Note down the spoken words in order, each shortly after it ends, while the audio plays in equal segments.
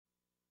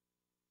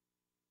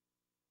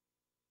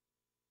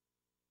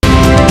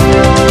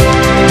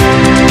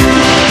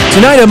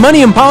Tonight, a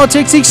Money in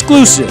Politics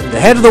exclusive. The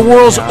head of the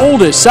world's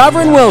oldest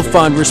sovereign wealth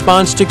fund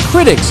responds to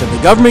critics of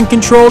the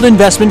government-controlled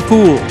investment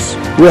pools.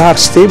 We are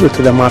stable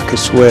to the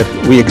markets where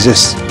we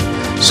exist.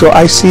 So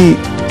I see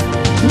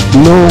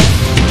no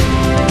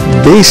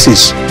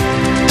basis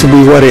to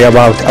be worried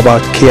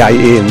about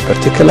KIA in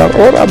particular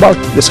or about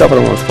the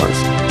sovereign wealth funds.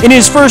 In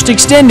his first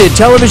extended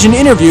television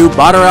interview,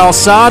 Badr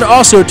al-Saad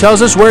also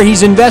tells us where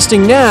he's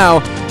investing now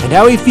and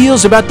how he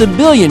feels about the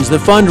billions the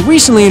fund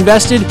recently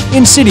invested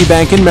in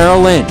Citibank and Merrill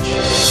Lynch.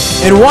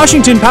 And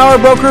Washington power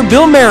broker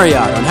Bill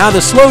Marriott on how the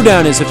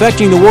slowdown is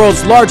affecting the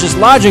world's largest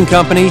lodging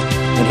company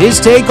and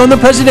his take on the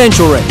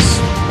presidential race.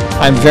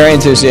 I'm very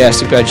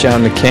enthusiastic about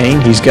John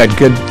McCain. He's got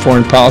good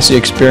foreign policy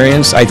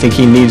experience. I think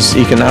he needs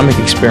economic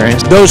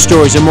experience. Those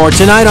stories and more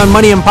tonight on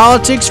Money in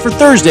Politics for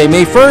Thursday,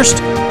 May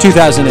 1st,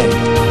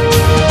 2008.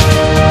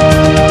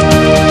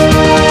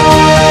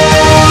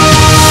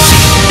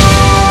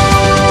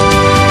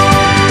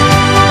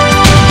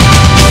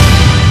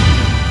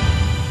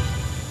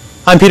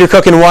 I'm Peter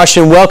Cook in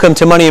Washington. Welcome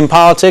to Money in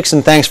Politics,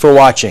 and thanks for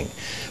watching.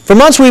 For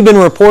months, we've been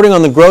reporting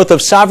on the growth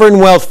of sovereign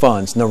wealth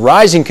funds and the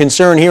rising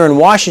concern here in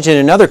Washington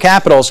and other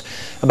capitals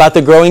about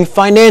the growing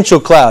financial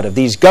cloud of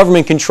these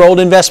government-controlled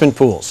investment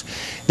pools.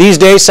 These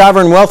days,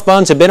 sovereign wealth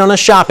funds have been on a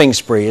shopping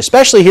spree,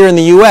 especially here in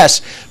the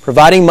U.S.,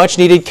 providing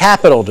much-needed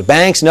capital to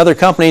banks and other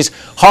companies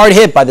hard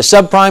hit by the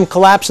subprime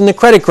collapse and the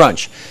credit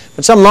crunch.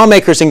 But some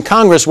lawmakers in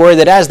Congress worry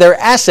that as their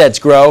assets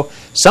grow,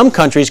 some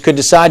countries could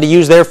decide to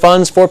use their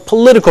funds for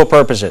political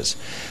purposes.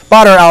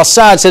 Badr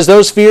al-Saad says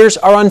those fears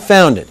are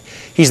unfounded.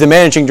 He's the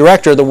managing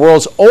director of the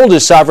world's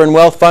oldest sovereign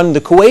wealth fund,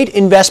 the Kuwait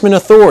Investment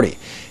Authority.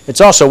 It's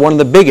also one of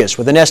the biggest,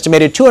 with an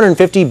estimated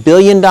 $250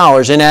 billion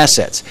in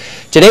assets.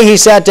 Today he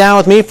sat down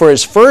with me for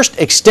his first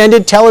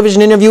extended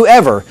television interview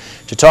ever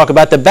to talk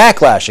about the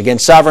backlash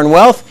against sovereign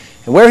wealth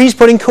and where he's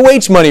putting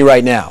Kuwait's money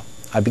right now.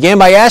 I began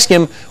by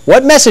asking him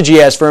what message he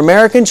has for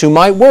Americans who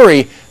might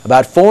worry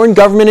about foreign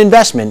government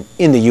investment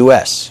in the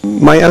U.S.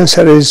 My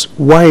answer is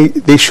why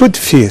they should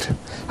fear.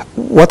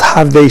 What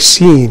have they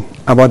seen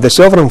about the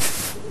sovereign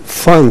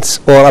funds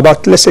or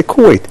about, let's say,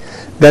 Kuwait,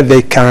 that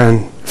they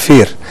can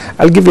fear?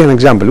 I'll give you an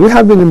example. We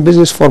have been in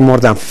business for more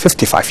than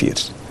 55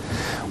 years.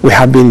 We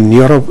have been in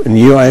Europe, in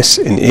the U.S.,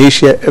 in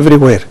Asia,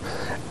 everywhere.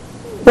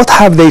 What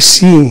have they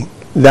seen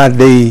that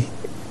they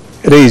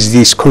raise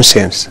these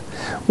concerns?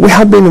 We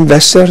have been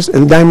investors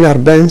in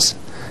Daimler-Benz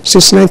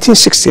since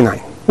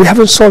 1969. We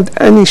haven't sold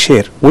any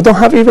share. We don't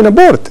have even a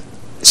board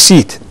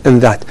seat in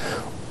that.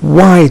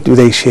 Why do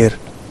they share?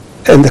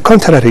 On the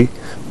contrary,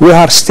 we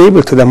are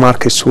stable to the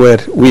markets where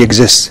we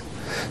exist.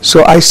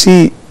 So I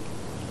see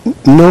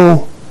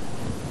no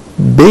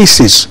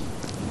basis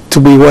to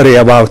be worried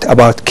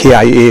about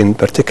KIA in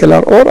particular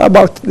or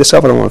about the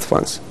sovereign wealth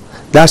funds.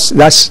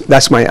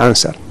 That's my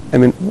answer. I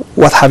mean,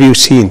 what have you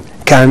seen?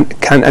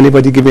 Can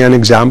anybody give me an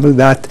example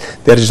that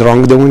there is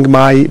wrongdoing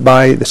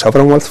by the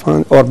sovereign wealth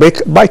fund or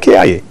by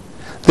KIA?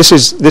 This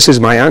is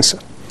my answer.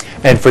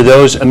 And for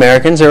those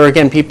Americans, there are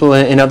again people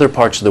in other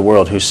parts of the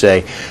world who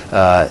say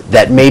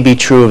that may be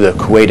true of the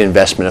Kuwait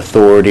Investment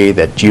Authority,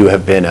 that you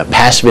have been a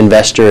passive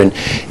investor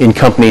in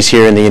companies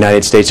here in the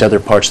United States, other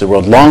parts of the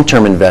world,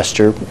 long-term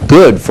investor,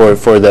 good for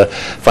the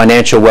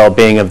financial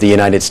well-being of the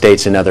United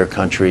States and other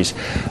countries.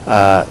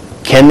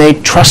 Can they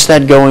trust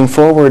that going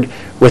forward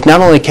with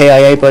not only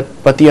KIA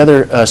but the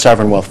other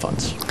sovereign wealth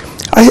funds?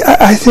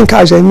 I think,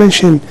 as I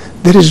mentioned,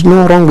 there is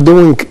no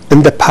wrongdoing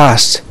in the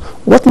past.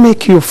 What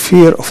makes you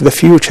fear of the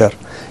future?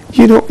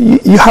 You know,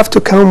 you have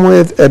to come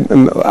with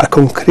a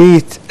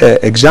concrete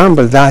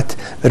example that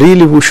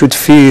really we should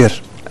fear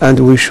and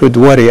we should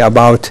worry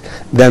about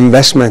the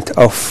investment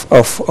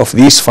of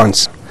these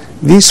funds.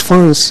 These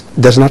funds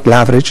does not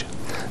leverage,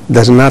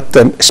 does not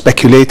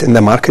speculate in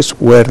the markets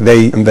where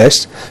they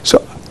invest.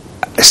 So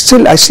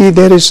still I see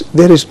there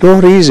is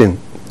no reason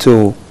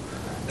to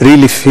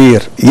really fear.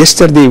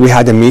 Yesterday we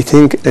had a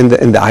meeting in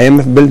the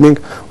IMF building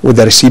with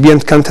the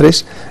recipient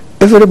countries.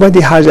 Everybody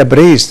has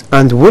embraced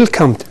and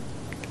welcomed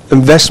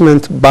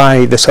investment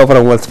by the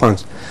sovereign wealth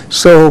funds.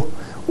 So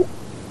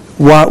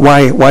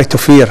why to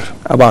fear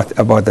about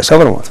the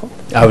sovereign wealth fund?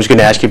 I was going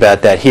to ask you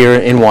about that. Here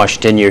in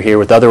Washington, you're here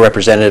with other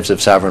representatives of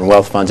sovereign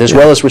wealth funds as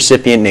well as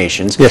recipient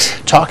nations,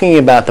 talking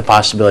about the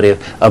possibility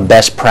of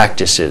best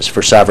practices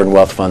for sovereign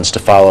wealth funds to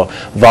follow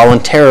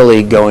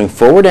voluntarily going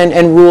forward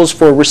and rules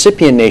for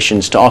recipient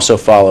nations to also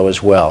follow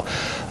as well.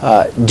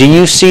 Do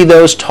you see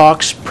those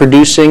talks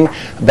producing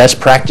best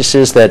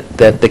practices that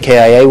the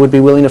KIA would be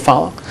willing to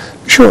follow?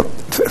 Sure.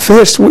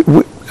 First,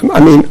 I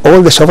mean,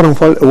 all the sovereign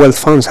wealth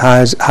funds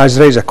has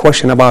raised a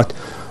question about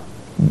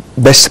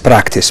best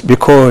practice,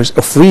 because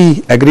if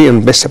we agree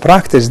on best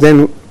practice,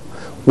 then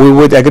we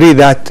would agree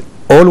that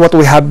all what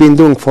we have been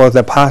doing for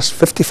the past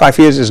 55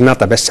 years is not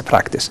the best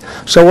practice.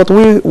 So what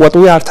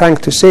we are trying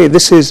to say,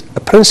 this is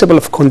a principle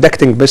of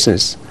conducting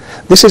business.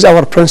 This is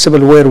our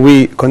principle where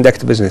we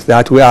conduct business,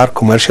 that we are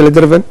commercially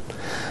driven.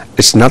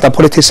 It's not a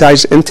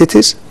politicized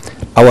entities.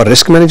 Our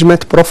risk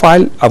management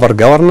profile, our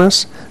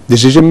governance,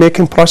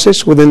 decision-making process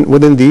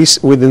within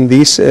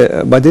these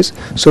bodies.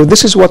 So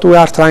this is what we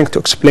are trying to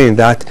explain,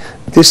 that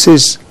this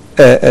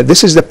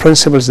is the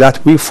principles that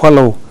we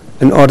follow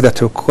in order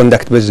to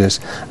conduct business,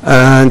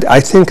 and I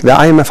think the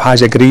IMF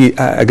has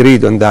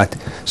agreed on that.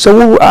 So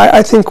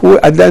I think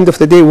at the end of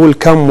the day we'll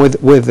come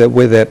with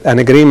an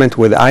agreement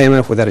with the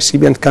IMF, with the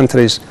recipient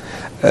countries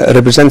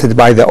represented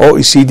by the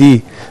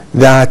OECD,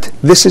 that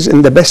this is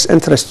in the best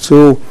interest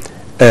to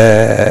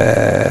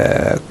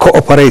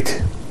cooperate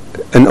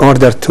in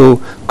order to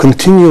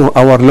continue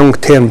our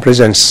long-term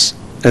presence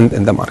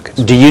in the market.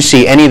 Do you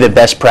see any of the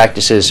best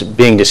practices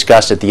being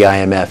discussed at the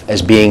IMF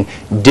as being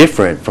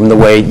different from the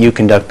way you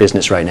conduct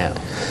business right now?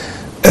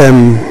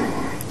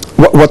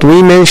 What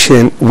we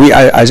mentioned, we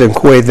as in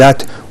Kuwait,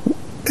 that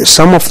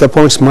some of the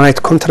points might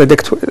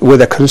contradict with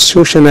the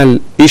constitutional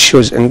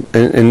issues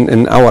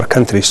in our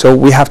country. So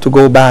we have to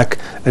go back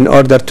in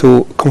order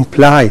to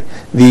comply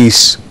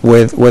these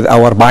with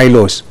our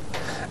bylaws.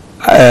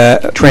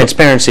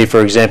 Transparency,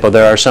 for example,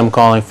 there are some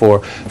calling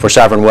for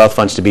sovereign wealth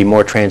funds to be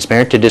more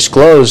transparent, to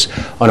disclose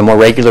on a more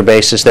regular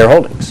basis their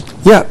holdings.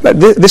 Yeah, but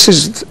this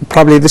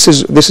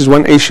is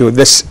one issue.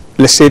 Let's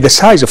say the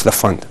size of the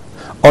fund,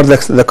 or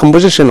the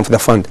composition of the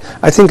fund.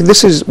 I think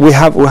we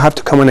have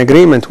to come an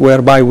agreement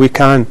whereby we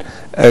can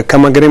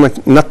come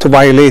agreement not to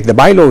violate the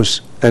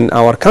bylaws in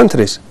our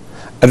countries,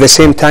 at the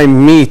same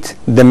time meet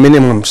the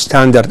minimum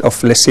standard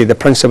of, let's say, the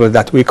principle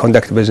that we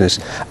conduct business.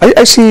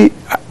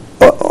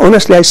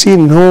 Honestly, I see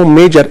no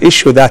major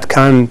issue that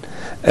can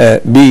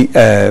be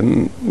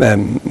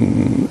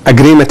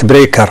agreement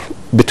breaker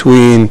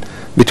between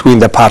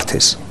the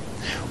parties.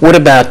 What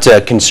about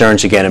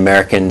concerns, again,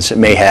 Americans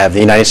may have,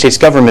 the United States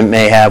government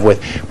may have with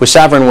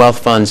sovereign wealth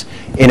funds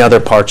in other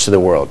parts of the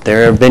world?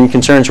 There have been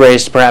concerns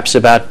raised perhaps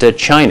about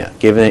China,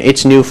 given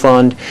its new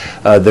fund,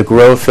 the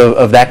growth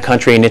of that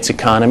country and its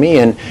economy,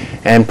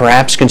 and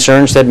perhaps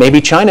concerns that maybe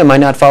China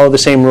might not follow the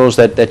same rules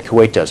that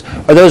Kuwait does.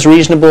 Are those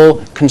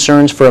reasonable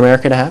concerns for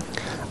America to have?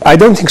 I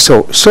don't think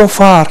so. So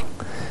far,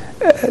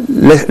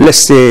 let's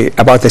say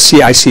about the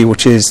CIC,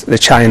 which is the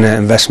China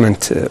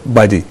investment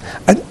body.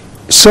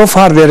 So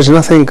far, there is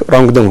nothing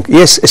wrongdoing.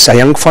 Yes, it's a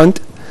young fund.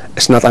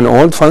 It's not an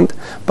old fund.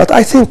 But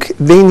I think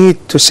they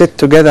need to sit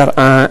together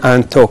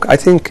and talk. I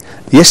think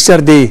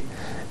yesterday,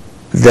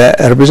 the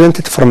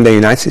representative from the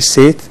United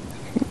States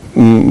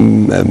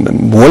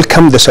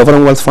welcomed the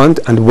Sovereign Wealth Fund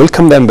and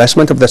welcomed the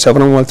investment of the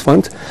Sovereign Wealth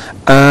Fund.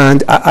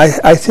 And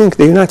I think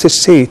the United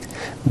States,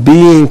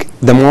 being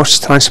the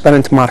most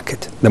transparent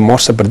market, the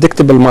most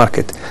predictable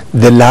market,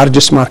 the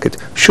largest market,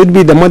 should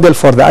be the model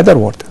for the other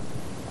world.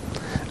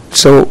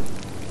 So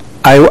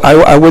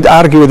I would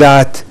argue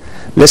that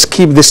let's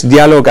keep this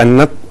dialogue and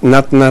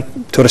not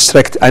to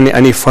restrict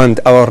any fund,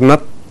 or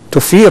not to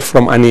fear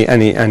from any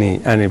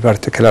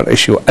particular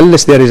issue,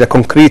 unless there is a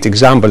concrete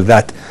example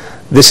that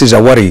this is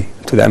a worry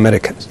to the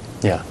Americans.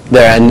 Yeah,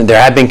 there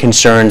have been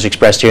concerns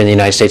expressed here in the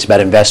United States about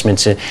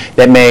investments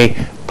that may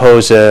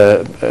pose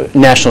a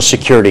national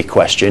security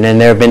question,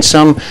 and there have been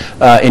some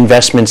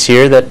investments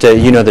here that the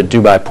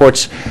Dubai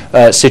Ports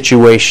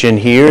situation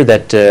here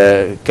that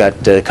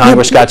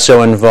Congress got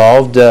so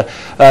involved.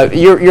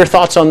 Your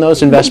thoughts on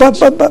those investments?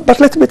 But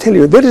let me tell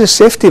you, there is a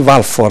safety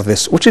valve for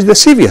this, which is the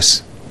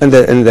CVS in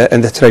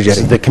the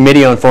Treasury. The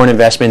Committee on Foreign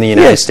Investment in the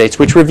United States,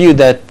 which reviewed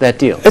that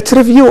deal. It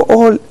reviewed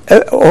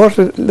all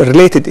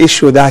related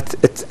issue that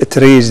it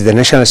raised the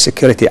national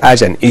security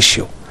as an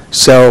issue.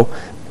 So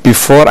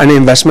before any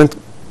investment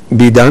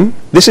be done,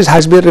 this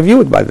has been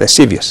reviewed by the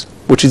CVS,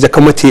 which is the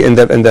committee in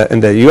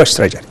the U.S.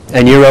 Treasury.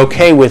 And you're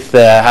okay with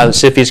how the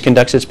CFIUS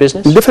conducts its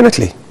business?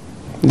 Definitely.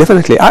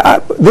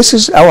 This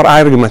is our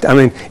argument. I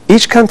mean,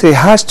 each country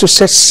has to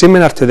set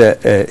similar to the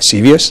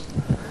CVS,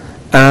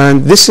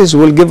 and this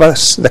will give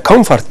us the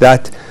comfort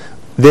that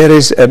there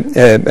is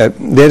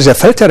a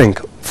filtering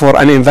for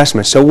any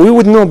investment. So we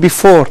would know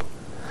before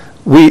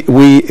we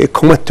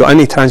commit to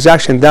any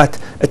transaction that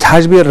it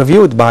has been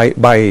reviewed by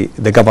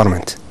the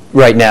government.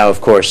 Right now,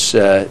 of course,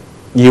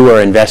 you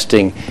are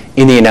investing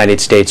in the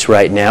United States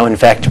right now, in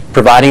fact,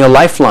 providing a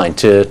lifeline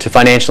to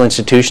financial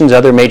institutions,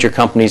 other major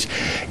companies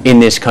in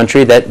this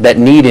country that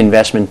need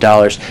investment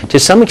dollars. To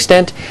some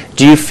extent,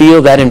 do you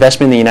feel that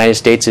investment in the United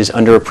States is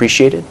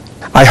underappreciated?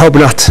 I hope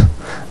not.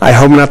 I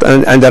hope not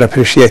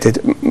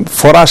underappreciated.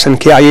 For us in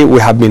KIA, we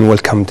have been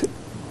welcomed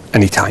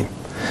anytime.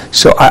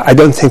 So I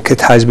don't think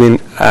it has been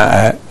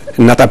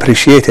not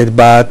appreciated,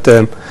 but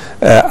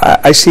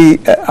I see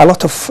a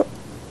lot of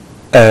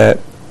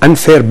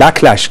unfair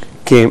backlash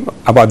came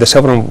about the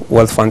Sovereign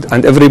Wealth Fund,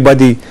 and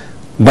everybody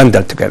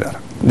bundled together.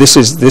 This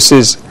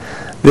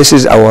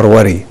is our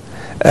worry.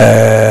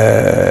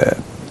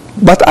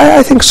 But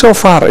I think so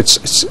far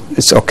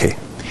it's okay.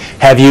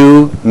 Have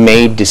you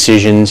made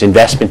decisions,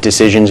 investment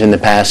decisions in the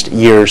past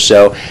year or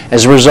so?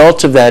 As a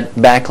result of that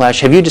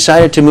backlash, have you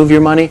decided to move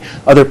your money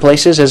other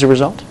places as a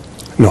result?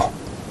 No.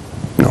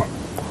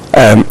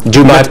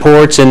 Dubai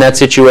Ports in that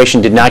situation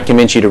did not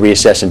convince you to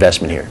reassess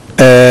investment here?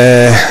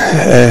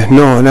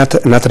 No,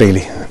 not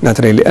really.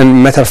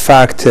 And matter of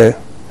fact,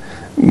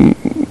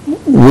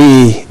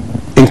 we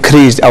increased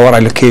increased our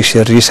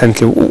allocation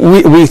recently.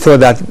 We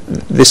thought that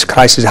this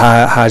crisis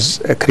has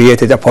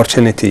created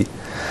opportunity,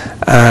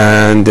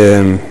 and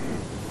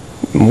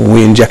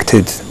we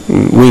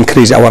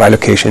increased our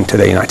allocation to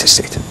the United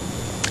States.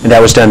 And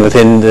that was done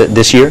within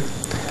this year?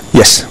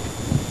 Yes.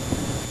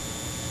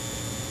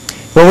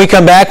 When we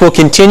come back, we'll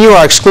continue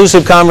our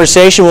exclusive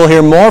conversation. We'll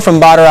hear more from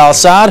Badr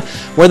Al-Saad,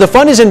 where the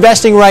fund is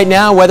investing right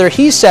now, whether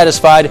he's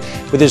satisfied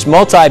with his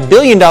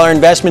multi-billion-dollar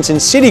investments in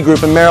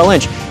Citigroup and Merrill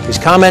Lynch. His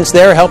comments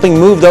there helping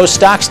move those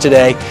stocks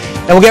today.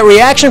 And we'll get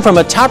reaction from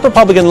a top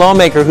Republican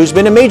lawmaker who's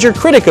been a major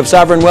critic of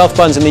sovereign wealth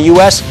funds in the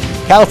U.S.,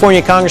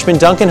 California Congressman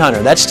Duncan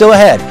Hunter. That's still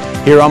ahead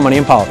here on Money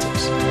in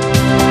Politics.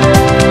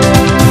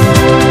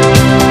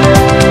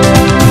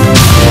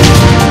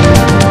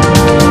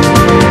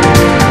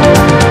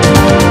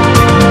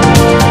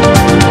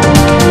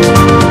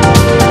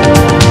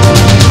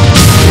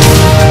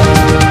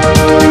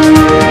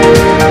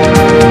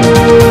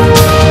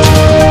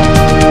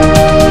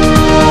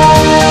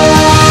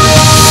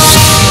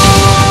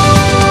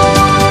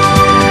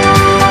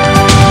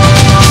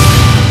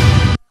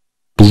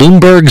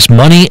 Bloomberg's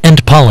Money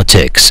and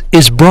Politics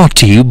is brought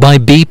to you by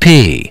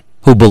BP,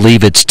 who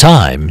believe it's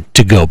time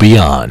to go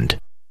beyond.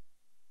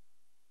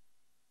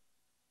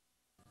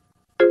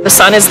 The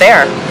sun is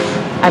there.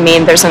 I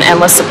mean, there's an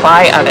endless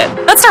supply of it.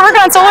 Let's start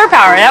working on solar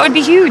power. That would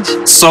be huge.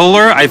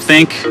 Solar, I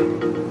think.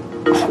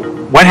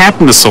 What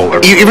happened to solar?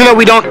 Even though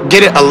we don't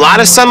get a lot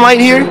of sunlight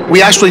here,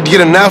 we actually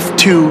get enough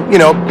to,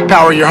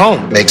 power your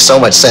home. It makes so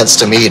much sense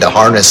to me to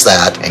harness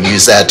that and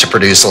use that to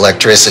produce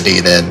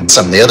electricity than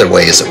some of the other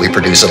ways that we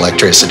produce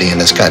electricity in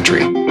this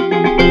country.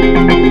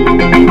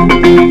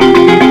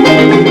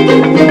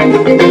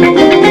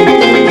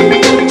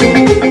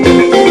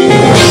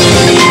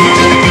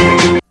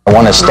 I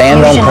want to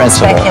stand on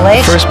principle.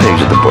 First page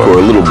of the book. Or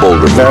a little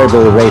bolder.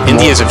 Variable rate.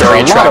 India is a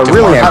very attractive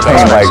really market.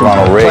 entertaining like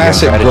Ronald Reagan.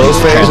 Classic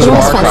growth phases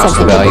across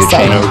the value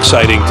chain.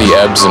 Exciting the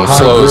ebbs and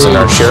flows in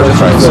our share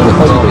price.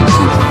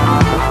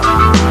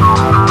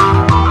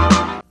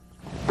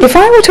 If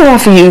I were to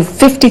offer you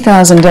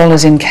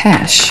 $50,000 in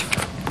cash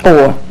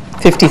or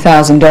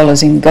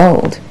 $50,000 in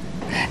gold,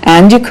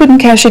 and you couldn't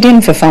cash it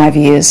in for 5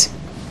 years,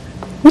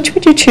 which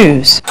would you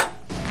choose?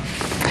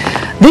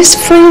 This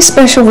free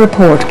special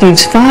report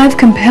gives 5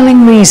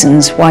 compelling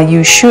reasons why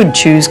you should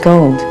choose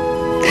gold.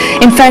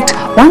 In fact,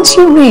 once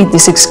you read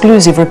this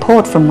exclusive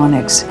report from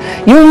Monex,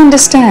 you'll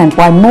understand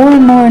why more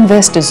and more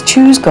investors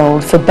choose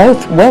gold for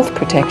both wealth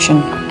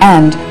protection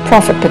and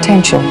profit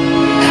potential,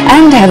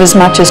 and have as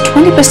much as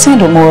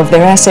 20% or more of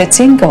their assets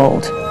in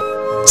gold.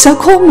 So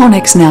call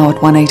Monex now at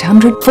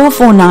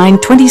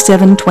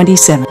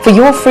 1-800-449-2727 for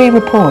your free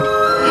report,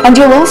 and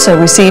you'll also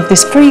receive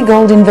this free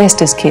gold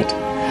investors kit,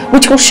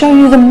 which will show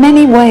you the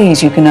many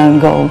ways you can own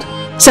gold.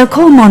 So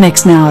call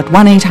Monex now at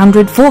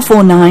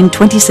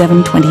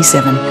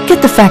 1-800-449-2727.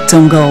 Get the facts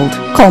on gold.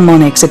 Call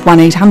Monex at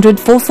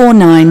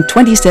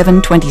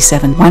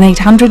 1-800-449-2727.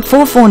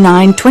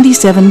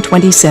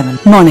 1-800-449-2727.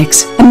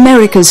 Monex,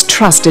 America's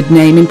trusted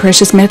name in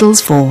precious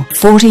metals for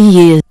 40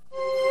 years.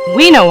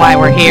 We know why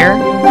we're here.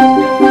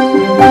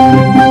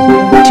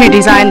 To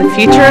design the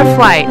future of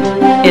flight,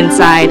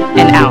 inside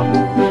and out.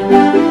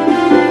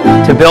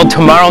 To build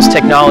tomorrow's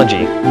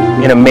technology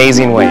in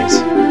amazing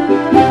ways.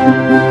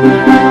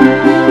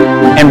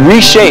 And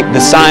reshape the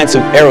science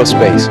of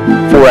aerospace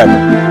forever.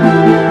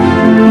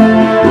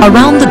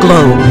 Around the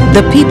globe,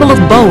 the people of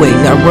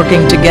Boeing are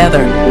working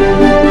together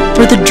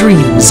for the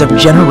dreams of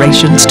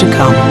generations to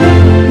come.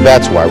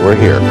 That's why we're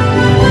here.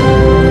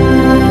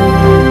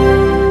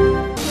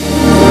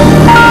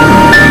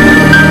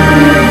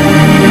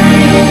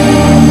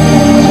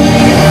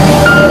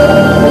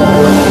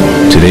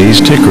 Today's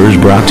ticker is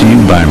brought to you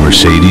by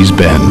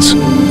Mercedes-Benz,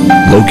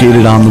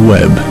 located on the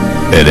web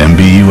at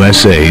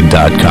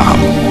mbusa.com.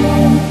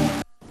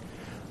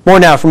 More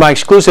now from my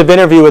exclusive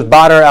interview with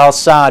Badr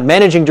Al-Saad,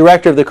 Managing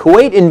Director of the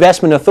Kuwait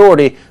Investment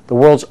Authority, the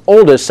world's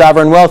oldest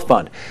sovereign wealth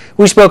fund.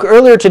 We spoke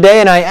earlier today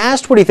and I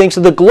asked what he thinks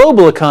of the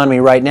global economy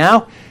right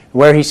now, and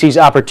where he sees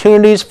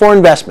opportunities for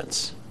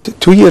investments.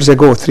 3 years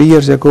ago,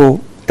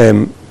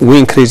 we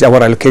increased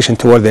our allocation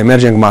toward the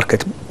emerging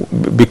market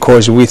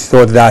because we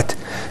thought that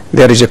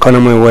there is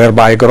economy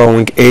whereby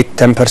growing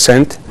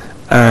 8-10%,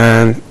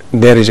 and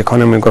there is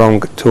economy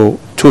growing to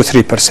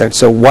 2-3%.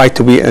 So why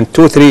to be in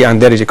 2-3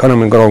 and there is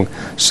economy growing?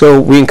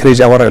 So we increased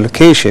our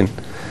allocation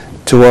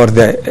toward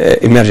the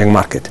emerging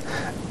market.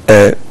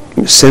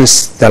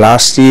 Since the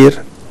last year,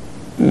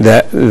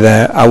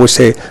 I would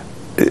say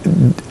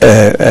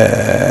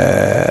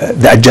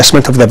the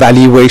adjustment of the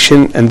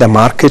valuation in the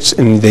markets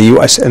in the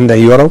US and the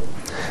Europe,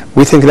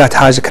 we think that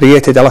has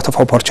created a lot of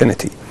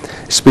opportunity,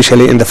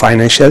 especially in the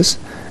financials,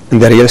 in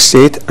the real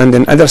estate, and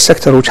in other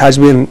sector which has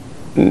been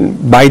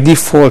by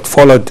default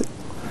followed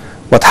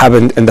what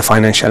happened in the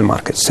financial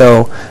market.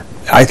 So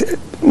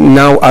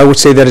now I would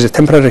say there is a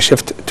temporary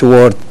shift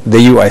toward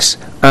the US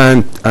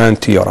and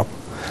to Europe.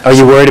 Are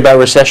you worried about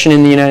recession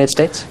in the United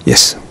States?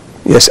 Yes.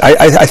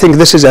 I think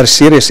this is a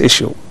serious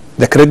issue.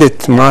 The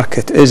credit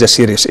market is a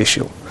serious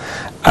issue.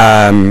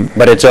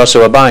 But it's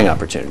also a buying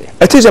opportunity.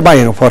 It is a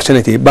buying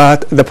opportunity,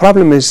 but the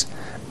problem is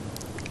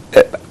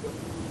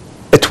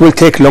it will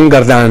take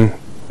longer than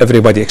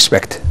everybody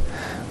expect.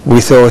 We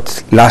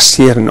thought last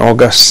year in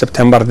August,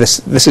 September,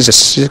 this is a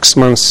 6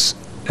 months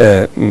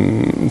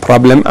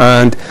problem,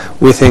 and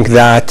we think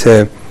that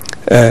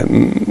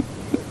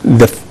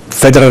the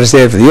Federal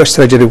Reserve, the U.S.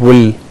 Treasury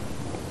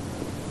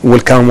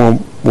will come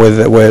up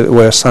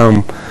with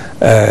some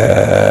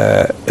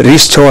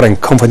restoring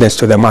confidence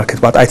to the market.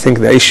 But I think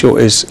the issue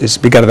is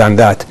bigger than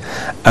that,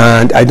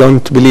 and I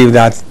don't believe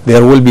that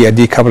there will be a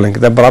decoupling.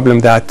 The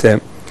problem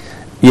that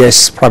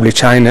yes, probably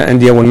China,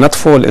 India will not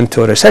fall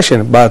into a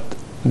recession, but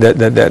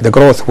the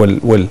growth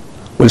will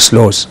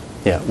slow.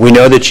 Yeah, we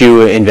know that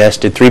you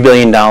invested $3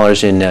 billion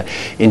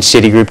in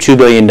Citigroup, $2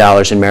 billion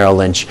in Merrill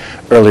Lynch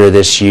earlier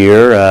this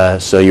year.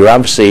 So you're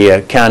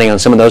obviously counting on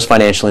some of those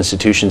financial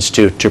institutions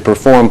to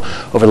perform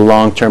over the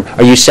long term.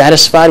 Are you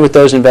satisfied with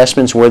those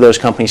investments, where those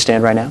companies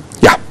stand right now?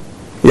 Yeah.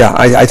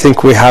 I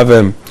think we have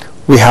a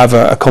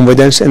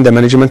confidence in the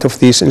management of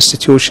these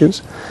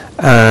institutions,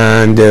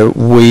 and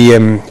we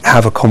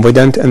have a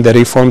confidence in the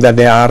reform that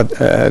they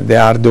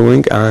are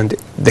doing and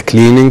the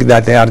cleaning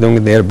that they are doing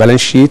in their balance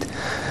sheet.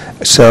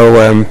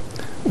 So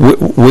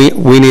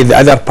we need the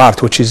other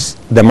part, which is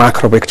the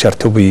macro picture,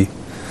 to be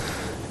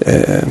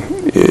I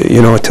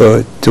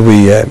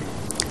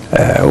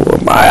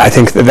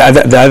think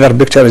the other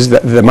picture is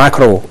the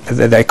macro,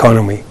 the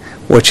economy,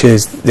 which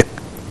is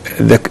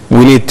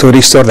we need to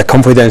restore the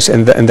confidence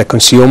in the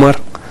consumer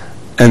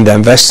and the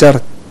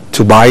investor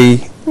to buy,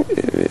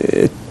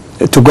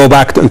 to go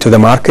back into the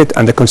market,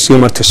 and the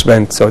consumer to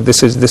spend. So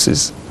this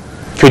is.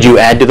 Could you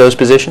add to those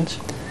positions?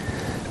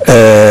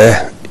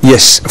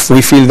 Yes, if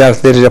we feel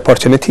that there is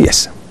opportunity,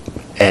 yes.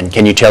 And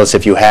can you tell us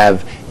if you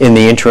have in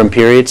the interim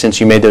period since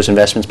you made those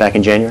investments back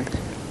in January?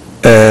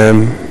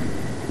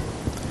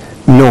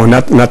 No,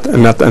 not nothing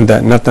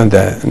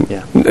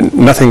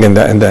in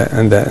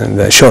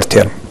the short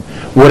term.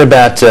 What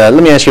about,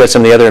 let me ask you about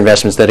some of the other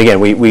investments that, again,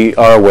 we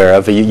are aware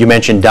of. You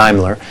mentioned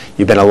Daimler.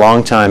 You've been a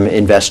long-time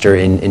investor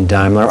in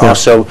Daimler. Yeah.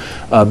 Also,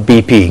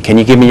 BP. Can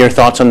you give me your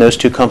thoughts on those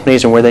two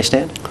companies and where they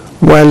stand?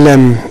 Well,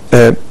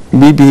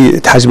 BP,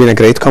 it has been a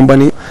great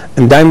company.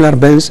 And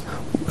Daimler-Benz,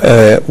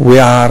 we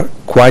are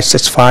quite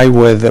satisfied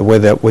with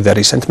the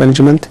recent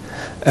management.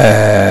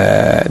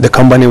 The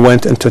company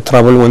went into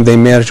trouble when they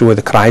merged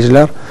with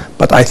Chrysler,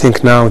 but I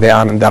think now they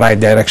are in the right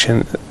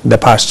direction. The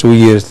past 2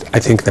 years, I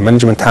think the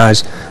management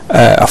has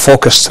a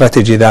focused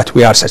strategy that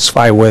we are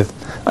satisfied with,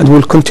 and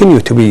will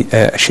continue to be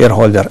a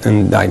shareholder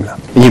in Daimler.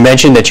 You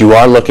mentioned that you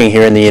are looking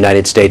here in the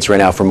United States right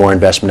now for more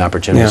investment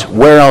opportunities. Yeah.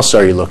 Where else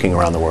are you looking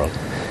around the world?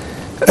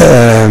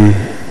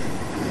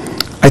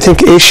 I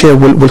think Asia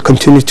will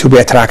continue to be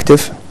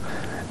attractive.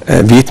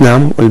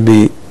 Vietnam will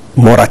be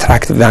more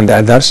attractive than the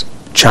others.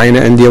 China,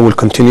 India will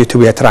continue to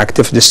be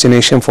attractive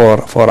destination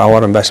for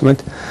our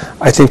investment.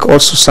 I think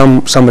also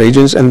some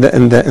regions in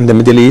the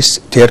Middle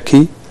East,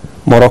 Turkey,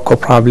 Morocco,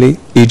 probably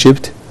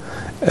Egypt.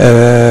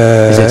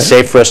 Is it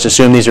safe for us to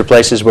assume these are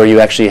places where you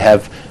actually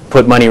have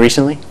put money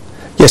recently?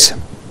 Yes.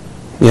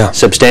 Yeah.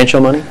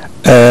 Substantial money?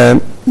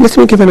 Let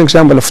me give an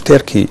example of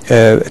Turkey.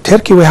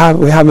 Turkey, we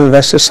have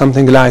invested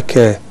something like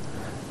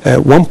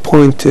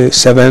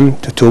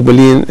 1.7 to 2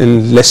 billion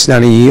in less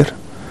than a year,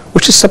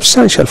 which is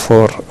substantial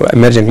for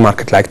emerging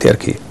market like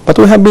Turkey. But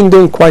we have been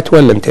doing quite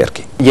well in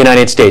Turkey.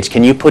 United States,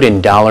 can you put in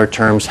dollar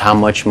terms how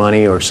much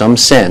money, or some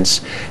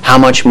sense, how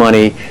much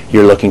money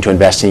you're looking to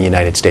invest in the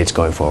United States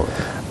going forward?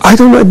 I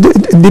don't know.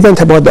 It depends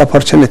about the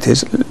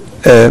opportunities.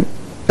 A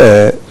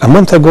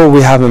month ago,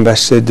 we have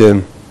invested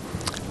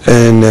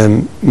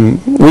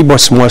we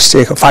bought small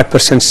stake,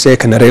 5%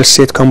 stake in a real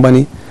estate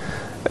company.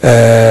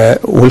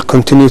 We'll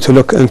continue to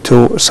look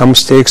into some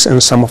stakes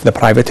in some of the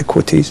private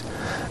equities.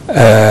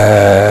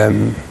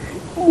 And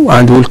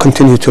we'll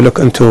continue to look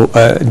into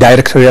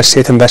direct real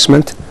estate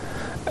investment.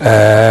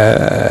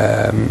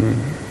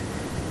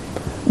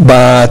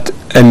 But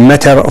in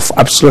matter of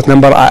absolute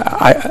number,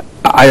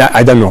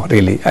 I don't know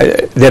really.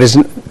 There is.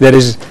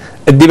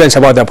 It depends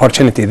about the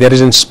opportunity. There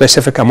isn't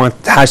specific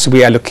amount that has to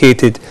be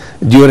allocated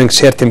during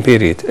certain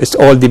period. It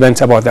all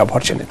depends about the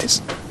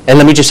opportunities. And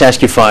let me just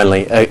ask you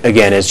finally,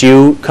 again, as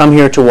you come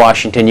here to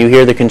Washington, you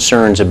hear the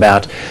concerns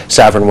about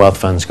sovereign wealth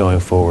funds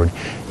going forward.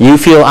 You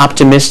feel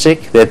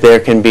optimistic that there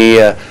can be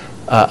a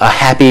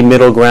happy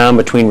middle ground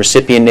between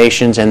recipient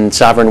nations and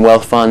sovereign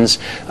wealth funds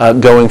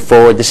going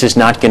forward? This is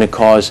not going to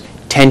cause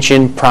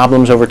tension,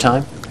 problems over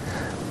time?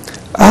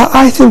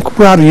 I think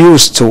we are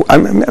used to. I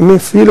mean,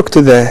 if you look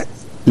to the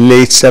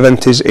late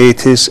 70s,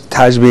 80s, it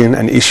has been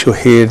an issue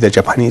here, the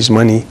Japanese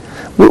money.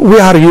 We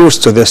are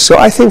used to this, so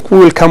I think we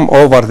will come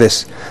over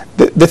this.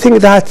 The thing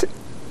that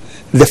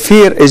the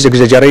fear is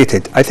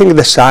exaggerated. I think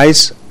the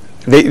size,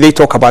 they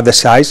talk about the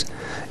size.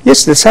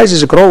 Yes, the size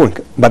is growing,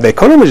 but the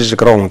economy is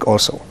growing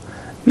also.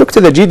 Look to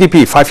the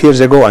GDP 5 years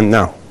ago and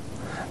now.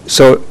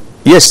 So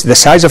yes, the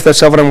size of the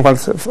sovereign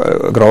wealth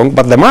growing,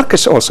 but the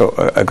markets also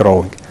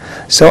growing.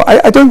 So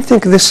I don't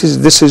think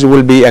this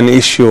will be an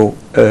issue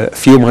a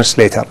few months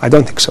later. I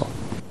don't think so.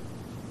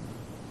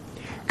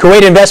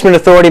 Kuwait Investment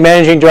Authority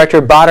Managing Director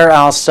Badr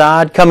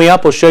Al-Saad. Coming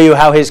up, we'll show you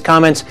how his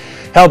comments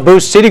helped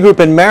boost Citigroup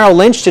and Merrill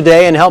Lynch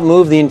today and help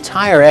move the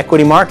entire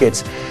equity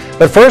markets.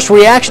 But first,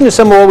 reaction to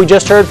some of what we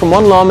just heard from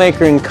one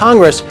lawmaker in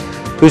Congress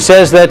who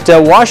says that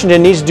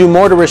Washington needs to do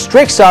more to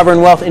restrict sovereign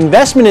wealth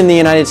investment in the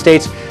United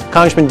States.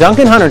 Congressman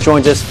Duncan Hunter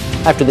joins us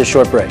after this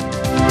short break.